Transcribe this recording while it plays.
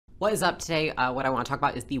What is up today? What I want to talk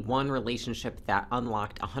about is the one relationship that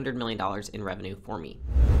unlocked $100 million in revenue for me.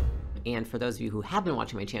 And for those of you who have been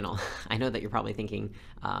watching my channel, I know that you're probably thinking,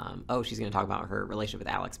 oh, she's going to talk about her relationship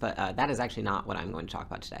with Alex, but that is actually not what I'm going to talk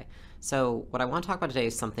about today. So what I want to talk about today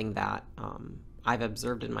is something that I've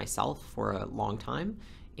observed in myself for a long time,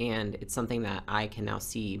 and it's something that I can now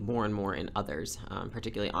see more and more in others,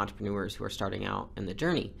 particularly entrepreneurs who are starting out in the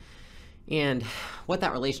journey. And what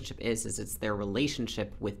that relationship is it's their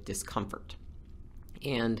relationship with discomfort.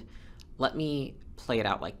 And let me play it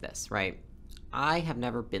out like this, right? I have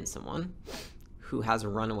never been someone who has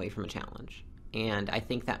run away from a challenge. And I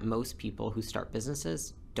think that most people who start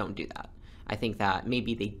businesses don't do that. I think that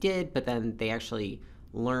maybe they did, but then they actually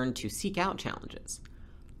learn to seek out challenges.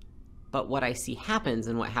 But what I see happens,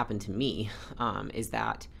 and what happened to me, is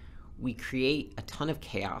that we create a ton of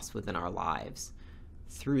chaos within our lives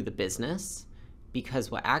through the business,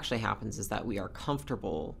 because what actually happens is that we are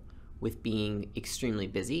comfortable with being extremely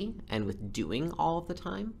busy and with doing all of the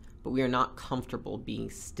time, but we are not comfortable being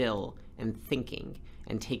still and thinking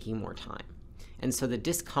and taking more time. And so the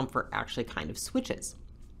discomfort actually kind of switches.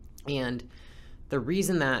 And the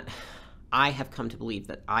reason that I have come to believe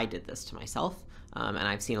that I did this to myself, and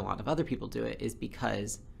I've seen a lot of other people do it, is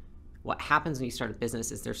because what happens when you start a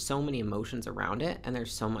business is there's so many emotions around it, and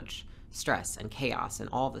there's so much stress and chaos and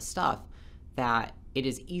all this stuff that it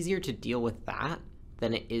is easier to deal with that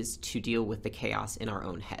than it is to deal with the chaos in our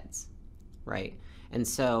own heads, right? And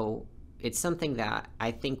so it's something that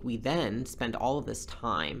I think we then spend all of this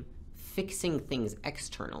time fixing things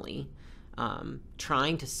externally,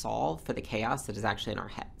 trying to solve for the chaos that is actually in our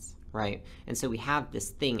heads, right? And so we have this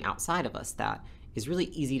thing outside of us that is really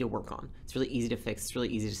easy to work on. It's really easy to fix. It's really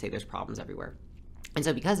easy to say there's problems everywhere. And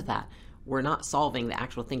so because of that, we're not solving the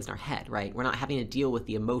actual things in our head, right? We're not having to deal with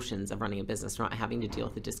the emotions of running a business. We're not having to deal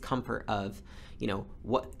with the discomfort of,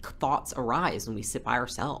 what thoughts arise when we sit by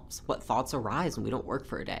ourselves, what thoughts arise when we don't work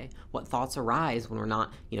for a day, what thoughts arise when we're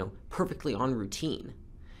not, perfectly on routine.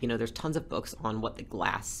 There's tons of books on what the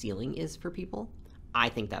glass ceiling is for people. I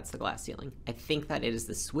think that's the glass ceiling. I think that it is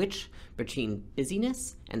the switch between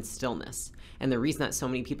busyness and stillness. And the reason that so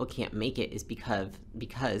many people can't make it is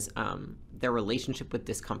because their relationship with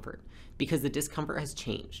discomfort. Because the discomfort has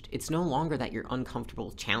changed. It's no longer that you're uncomfortable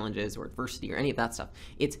with challenges or adversity or any of that stuff.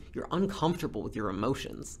 It's you're uncomfortable with your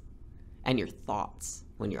emotions and your thoughts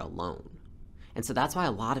when you're alone. And so that's why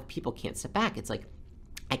a lot of people can't step back. It's like,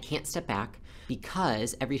 I can't step back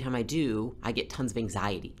because every time I do, I get tons of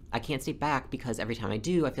anxiety. I can't step back because every time I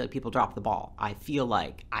do, I feel like people drop the ball. I feel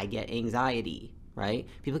like I get anxiety, right?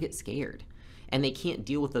 People get scared and they can't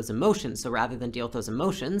deal with those emotions. So rather than deal with those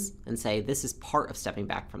emotions and say, this is part of stepping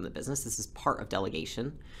back from the business, this is part of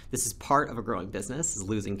delegation, this is part of a growing business, is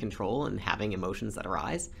losing control and having emotions that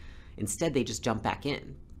arise. Instead, they just jump back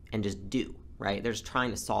in and just do. Right? They're just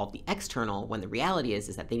trying to solve the external when the reality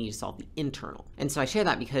is that they need to solve the internal. And so I share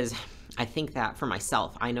that because I think that for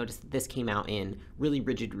myself, I noticed that this came out in really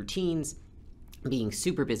rigid routines, being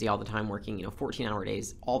super busy all the time, working, 14-hour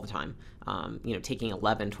days all the time, taking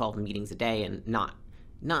 11, 12 meetings a day and not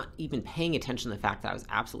even paying attention to the fact that I was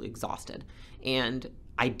absolutely exhausted. And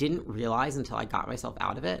I didn't realize until I got myself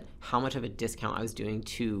out of it how much of a discount I was doing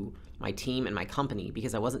to my team and my company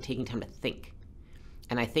because I wasn't taking time to think.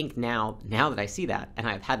 And I think now that I see that, and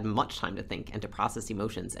I've had much time to think and to process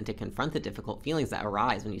emotions and to confront the difficult feelings that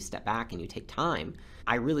arise when you step back and you take time,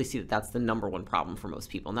 I really see that that's the number one problem for most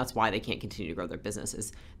people. And that's why they can't continue to grow their business,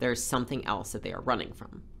 is there's something else that they are running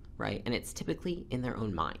from, right? And it's typically in their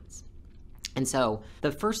own minds. And so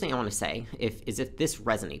the first thing I want to say, if this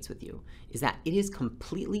resonates with you, is that it is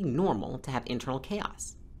completely normal to have internal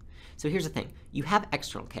chaos. So here's the thing, you have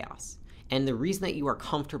external chaos. And the reason that you are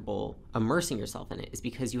comfortable immersing yourself in it is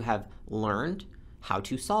because you have learned how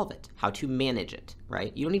to solve it, how to manage it,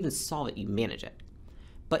 right? You don't even solve it, you manage it.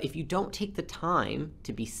 But if you don't take the time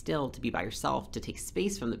to be still, to be by yourself, to take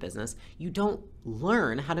space from the business, you don't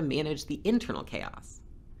learn how to manage the internal chaos.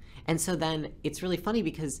 And so then it's really funny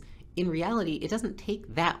because in reality, it doesn't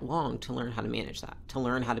take that long to learn how to manage that, to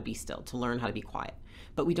learn how to be still, to learn how to be quiet.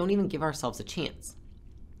 But we don't even give ourselves a chance.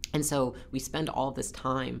 And so we spend all of this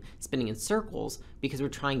time spinning in circles because we're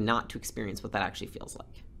trying not to experience what that actually feels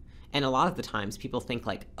like. And a lot of the times people think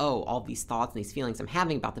like, oh, all these thoughts and these feelings I'm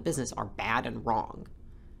having about the business are bad and wrong.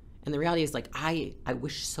 And the reality is like, I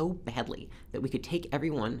wish so badly that we could take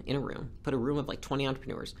everyone in a room, put a room of like 20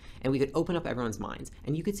 entrepreneurs, and we could open up everyone's minds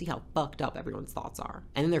and you could see how fucked up everyone's thoughts are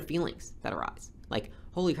and then their feelings that arise. Like,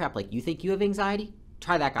 holy crap, like you think you have anxiety?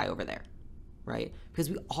 Try that guy over there. Right? Because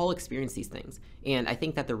we all experience these things. And I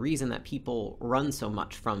think that the reason that people run so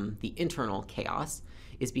much from the internal chaos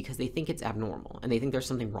is because they think it's abnormal and they think there's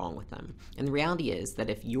something wrong with them. And the reality is that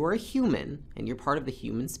if you're a human and you're part of the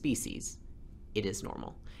human species, it is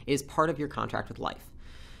normal. It is part of your contract with life.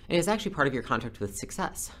 And it's actually part of your contract with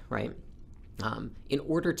success, right? In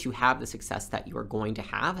order to have the success that you are going to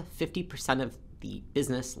have, 50% of the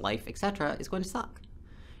business, life, etc., is going to suck.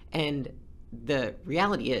 And the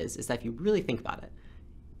reality is that if you really think about it,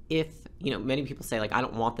 if, many people say, like, I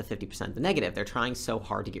don't want the 50%, the negative, they're trying so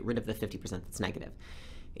hard to get rid of the 50% that's negative.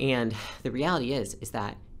 And the reality is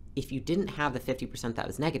that if you didn't have the 50% that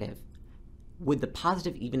was negative, would the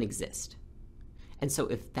positive even exist? And so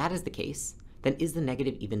if that is the case, then is the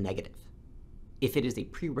negative even negative? If it is a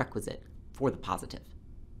prerequisite for the positive.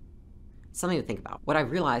 Something to think about. What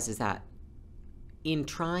I've realized is that in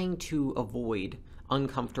trying to avoid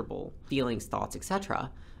uncomfortable feelings, thoughts,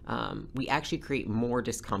 etc., we actually create more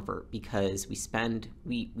discomfort because we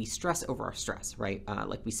stress over our stress, right?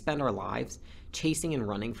 Like we spend our lives chasing and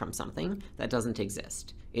running from something that doesn't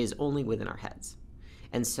exist, it is only within our heads.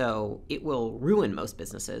 And so it will ruin most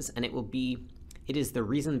businesses, and it is the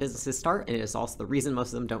reason businesses start, and it is also the reason most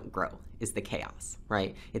of them don't grow, is the chaos,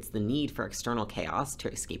 right? It's the need for external chaos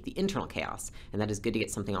to escape the internal chaos, and that is good to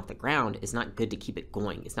get something off the ground. It's not good to keep it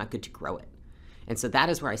going. It's not good to grow it. And so that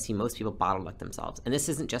is where I see most people bottleneck themselves. And this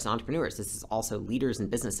isn't just entrepreneurs. This is also leaders in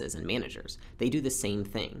businesses and managers. They do the same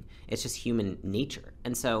thing. It's just human nature.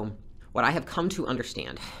 And so what I have come to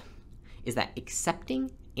understand is that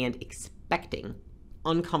accepting and expecting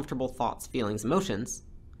uncomfortable thoughts, feelings, emotions,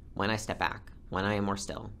 when I step back, when I am more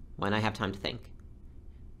still, when I have time to think,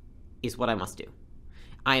 is what I must do.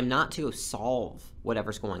 I am not to solve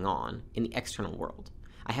whatever's going on in the external world.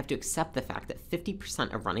 I have to accept the fact that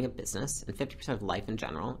 50% of running a business and 50% of life in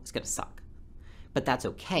general is going to suck. But that's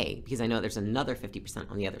okay, because I know there's another 50%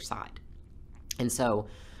 on the other side. And so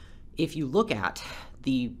if you look at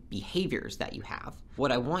the behaviors that you have,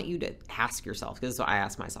 what I want you to ask yourself, because this is what I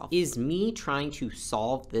ask myself, is me trying to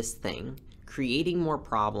solve this thing creating more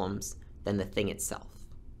problems than the thing itself?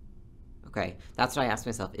 Okay, that's what I ask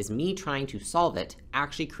myself. Is me trying to solve it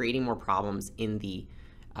actually creating more problems in the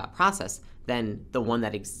process than the one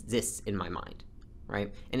that exists in my mind,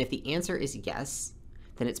 right? And if the answer is yes,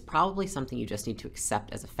 then it's probably something you just need to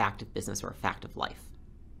accept as a fact of business or a fact of life.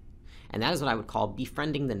 And that is what I would call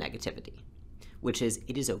befriending the negativity, which is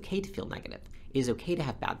it is okay to feel negative. It is okay to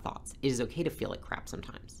have bad thoughts. It is okay to feel like crap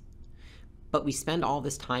sometimes. But we spend all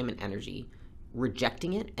this time and energy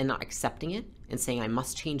rejecting it and not accepting it and saying, I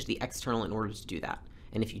must change the external in order to do that.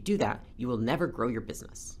 And if you do that, you will never grow your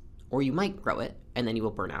business. Or you might grow it, and then you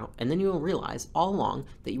will burn out, and then you will realize all along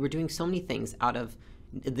that you were doing so many things out of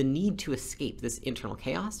the need to escape this internal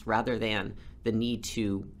chaos rather than the need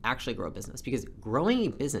to actually grow a business. Because growing a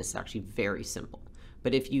business is actually very simple.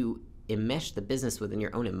 But if you enmesh the business within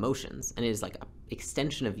your own emotions, and it is like an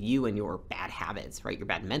extension of you and your bad habits, right, your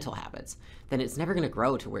bad mental habits, then it's never going to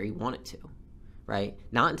grow to where you want it to, right?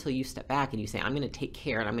 Not until you step back and you say, I'm going to take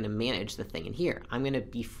care and I'm going to manage the thing in here. I'm going to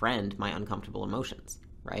befriend my uncomfortable emotions.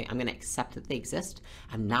 Right? I'm going to accept that they exist.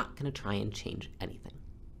 I'm not going to try and change anything.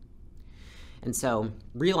 And so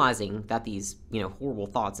realizing that these, horrible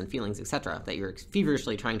thoughts and feelings, etc., that you're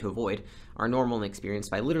feverishly trying to avoid are normal and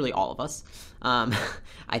experienced by literally all of us,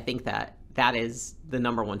 I think that is the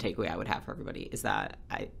number one takeaway I would have for everybody, is that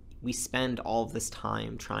we spend all of this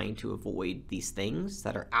time trying to avoid these things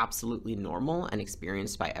that are absolutely normal and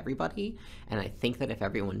experienced by everybody. And I think that if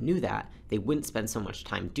everyone knew that, they wouldn't spend so much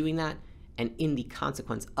time doing that, and in the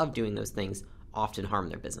consequence of doing those things, often harm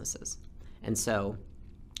their businesses. And so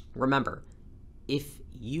remember, if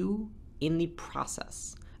you, in the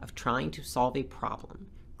process of trying to solve a problem,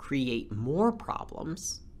 create more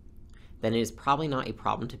problems, then it is probably not a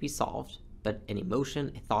problem to be solved, but an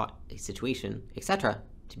emotion, a thought, a situation, etc.,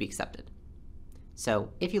 to be accepted. So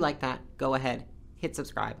if you like that, go ahead, hit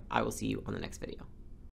subscribe. I will see you on the next video.